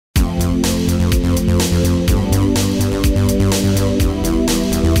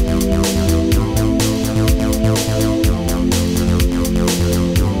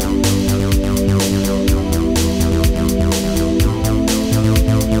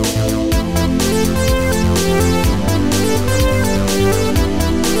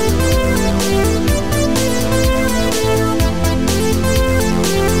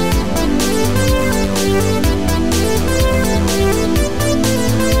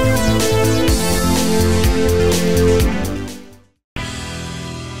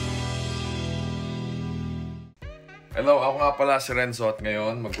pala si Renzo at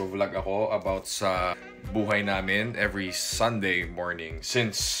ngayon mag-vlog ako about sa buhay namin every Sunday morning.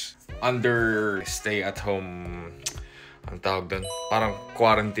 Since under stay at home, ang tawag doon, parang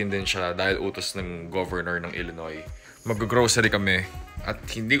quarantine din siya dahil utos ng governor ng Illinois. Mag-grocery kami at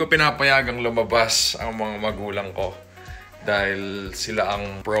hindi ko pinapayagang lumabas ang mga magulang ko dahil sila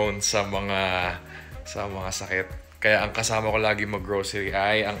ang prone sa mga sakit. Kaya ang kasama ko lagi mag-grocery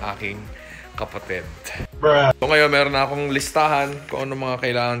ay ang aking kapatid. So ngayon meron na akong listahan kung ano mga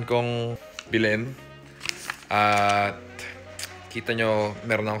kailangan kong bilhin. At kita nyo,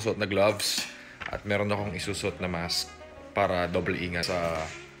 meron akong suot na gloves at meron akong isusuot na mask para double ingat sa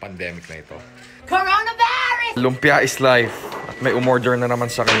pandemic na ito. Coronavirus! Lumpia is life at may umorder na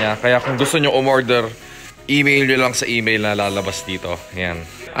naman sa kanya. Kaya kung gusto nyo umorder, email nyo lang sa email na lalabas dito. Yan.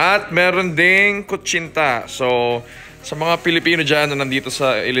 At meron ding kutsinta. So, sa mga Pilipino dyan na nandito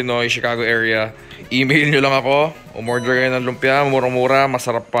sa Illinois, Chicago area, email nyo lang ako. Umorder kayo ng lumpia, murang-mura,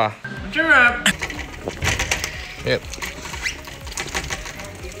 masarap pa. Sarap! Yep.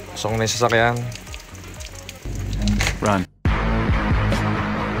 Song na yung sasakyan. Run.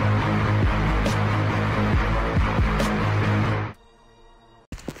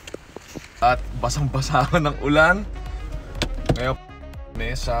 At basang-basa ng ulan. Ngayon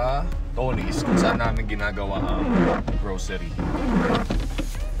kami sa Tony's kung saan namin ginagawa ang grocery.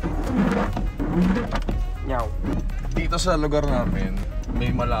 Dito sa lugar namin may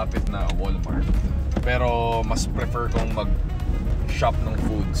malapit na Walmart, pero mas prefer kong mag-shop ng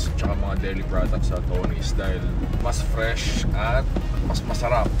foods tsaka mga daily products sa Tony's dahil mas fresh at mas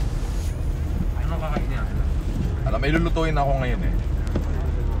masarap. Ano kakain niya? Alam, may lulutuin ako ngayon eh.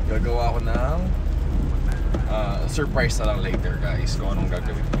 Gagawa ko ng surprise na lang later guys kung anong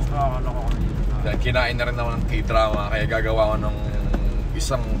gagawin ko. Dahil kinain na rin ako ng K-drama, kaya gagawa ko ng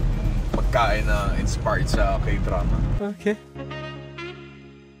isang pagkain na inspired sa K-drama. Okay.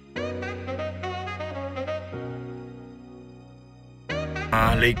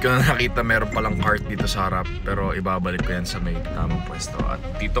 Late ko na nakita, meron palang cart dito sa harap, pero ibabalik ko yan sa may tamang pwesto. At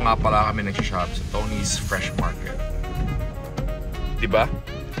dito nga pala kami nagsishop sa Tony's Fresh Market. Diba?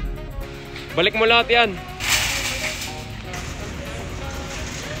 Balik mo lahat yan.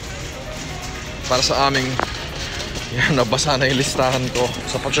 Para sa aming, yan, nabasa na yung listahan ko.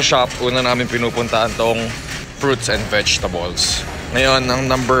 Sa pag-shop, una namin pinupuntaan tong fruits and vegetables. Ngayon, ang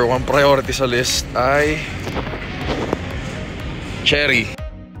number 1 priority sa list ay cherry.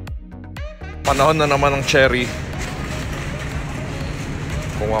 Panahon na naman ng cherry.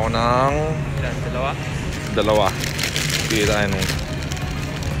 Kumuha ko ng dalawa. Pili tayo nung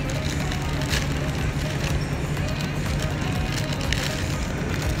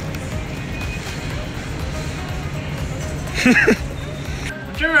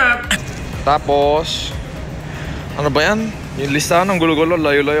tapos, ano ba yan? Yung listahan ng gulo-gulo,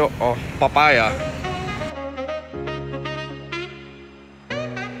 layo-layo. Oh, papaya.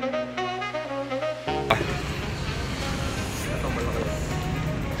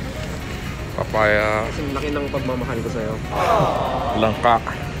 Papaya. Kasi laki ng pagmamahal ko sa'yo. Langka.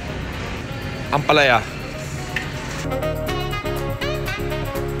 Ampalaya.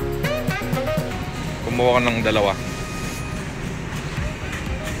 Kumuha ka ng dalawa.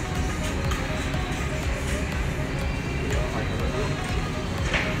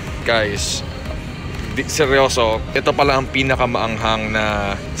 Guys, seryoso, ito pala ang pinakamaanghang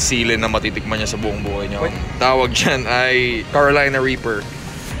na sili na matitikman niya sa buong buhay niya. Tawag dyan ay Carolina Reaper.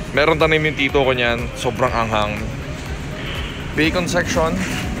 Meron tanim yung tito ko niyan, sobrang anghang. Bacon section,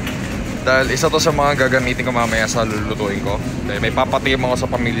 dahil isa to sa mga gagamitin ko mamaya sa lulutuin ko. Dahil may papatim ako sa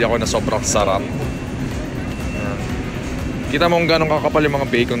pamilya ko na sobrang sarap. Kita mo kung gano'ng kakapal yung mga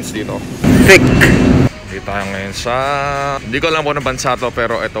bacons dito. Thick! Dito tayo ngayon sa, hindi ko alam kung ano bansa to,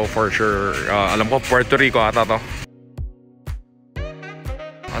 pero ito for sure, alam ko Puerto Rico ata to.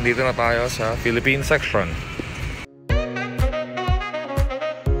 Andito na tayo sa Philippine section.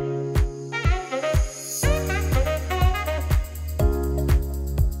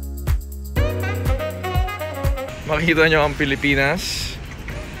 Makikita nyo ang Pilipinas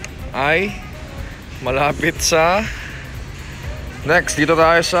ay malapit sa next. Dito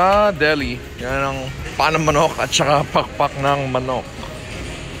tayo sa Delhi. Yan ang panang manok at saka pakpak ng manok.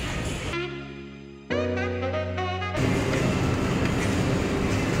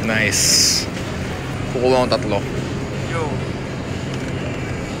 Nice. Kukuha akong 3. Yo.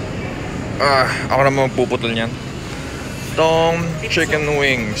 Ako naman puputol niyan. Itong chicken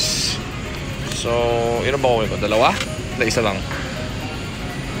wings. So, yun ba kukuha ko? 2? Hindi, isa lang.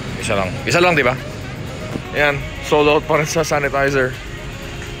 Isa lang, di ba? Ayan, sold out pa rin sa sanitizer.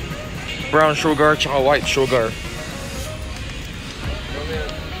 Brown sugar tsaka white sugar.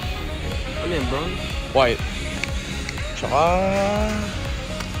 Ano yan, brown? White. Tsaka...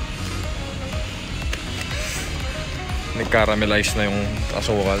 nag-caramelize na yung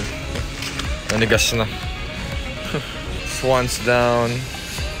asukal. Nanigas na. Swans down.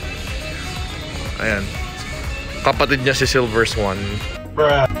 Ayan. Kapatid niya si Silver Swan.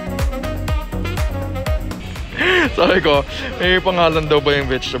 Bruh. Sabi ko, may pangalan daw ba yung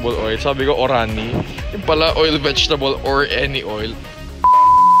vegetable oil? Sabi ko, Orani. Yung pala, oil vegetable or any oil.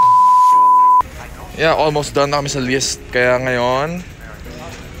 Yeah, almost done na kami sa list. Kaya ngayon,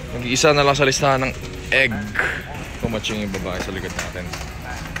 mag-iisa na lang sa listahan ng egg. Kumatching yung babae sa likod natin.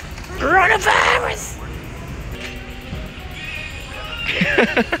 Coronavirus!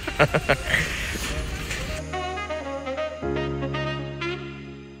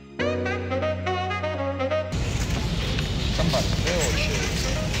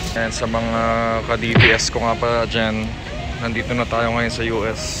 And sa mga ka-DDS ko nga pala dyan, nandito na tayo ngayon sa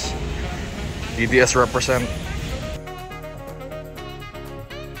US. DDS represent.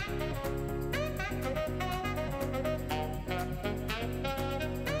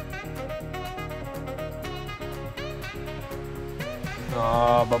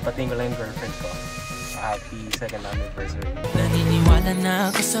 Babating ko lang yung girlfriend ko. Happy 2nd anniversary. Naniniwala na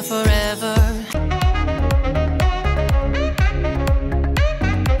ako sa forever.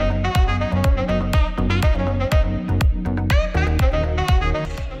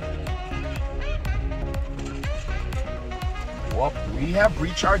 Well, we have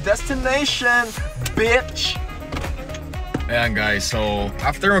reached our destination, bitch! Ayan guys, so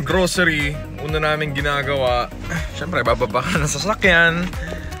after mag-grocery, una namin ginagawa, syempre bababa ka ng sasakyan.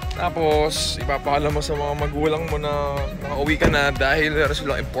 Tapos, ipapaalam mo sa mga magulang mo na makauwi ka na dahil meron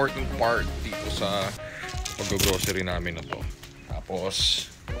silang important part dito sa pag-grocery namin na to. Tapos,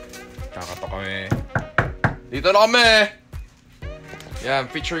 kakato kami. Dito na kami! Yan,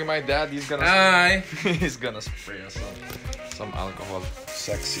 featuring my dad, he's gonna he's gonna spray us some alcohol.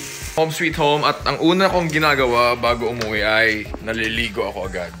 Sexy. Home sweet home, at ang una kong ginagawa bago umuwi ay naliligo ako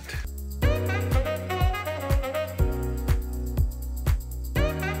agad.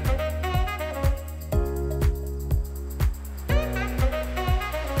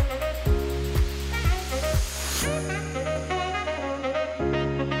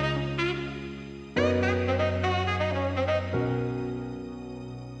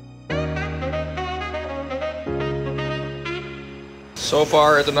 So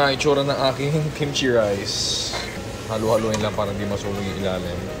far, ito na ang itsura ng aking kimchi rice. Halu-haluin lang para hindi masunog yung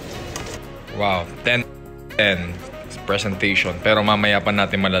ilalim. Wow, 10 presentation. Pero mamaya pa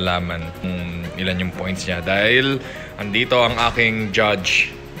natin malalaman kung ilan yung points niya. Dahil andito ang aking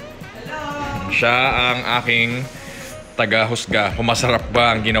judge. Hello! Siya ang aking taga-husga. Kung masarap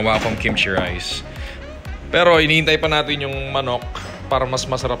ba ang ginawa kong kimchi rice. Pero hinihintay pa natin yung manok para mas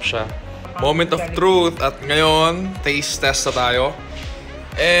masarap siya. Moment of truth. At ngayon, taste test na tayo.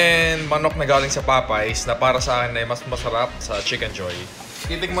 And manok na galing sa Popeyes na para sa akin ay mas masarap sa Chicken Joy.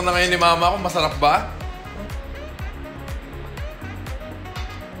 Titikman na ngayon ni Mama kung masarap ba?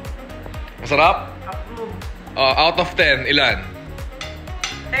 Masarap? Approve. Out of 10, ilan?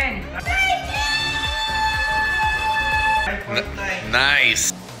 10.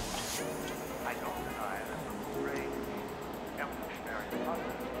 Nice!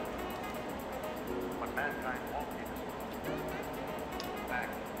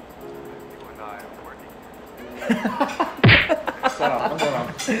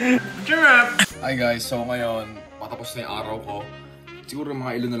 Hi guys, so ngayon, patapos na yung araw ko. Siguro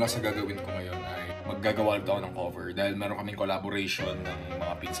mga ilan na lang sa gagawin ko ngayon ay maggagawa ulit ako ng cover dahil meron kaming collaboration ng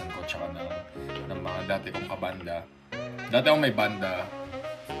mga pinsan ko tsaka ng mga dati kong kabanda. Dati akong may banda,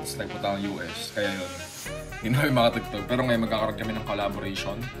 tapos nagpunta ng US, kaya yun, yun na yung mga tugtog. Pero ngayon magkakaroon kami ng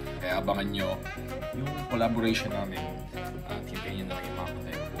collaboration, kaya abangan nyo yung collaboration namin at hintayin nyo na lang yung mga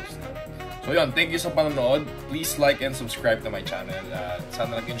content post namin. So yun, thank you sa panonood. Please like and subscribe to my channel. At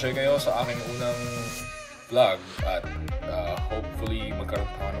sana nag-enjoy kayo sa aking unang vlog. At hopefully magkaroon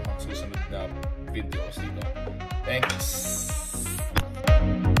pa ng mga susunod na videos dito. Thanks!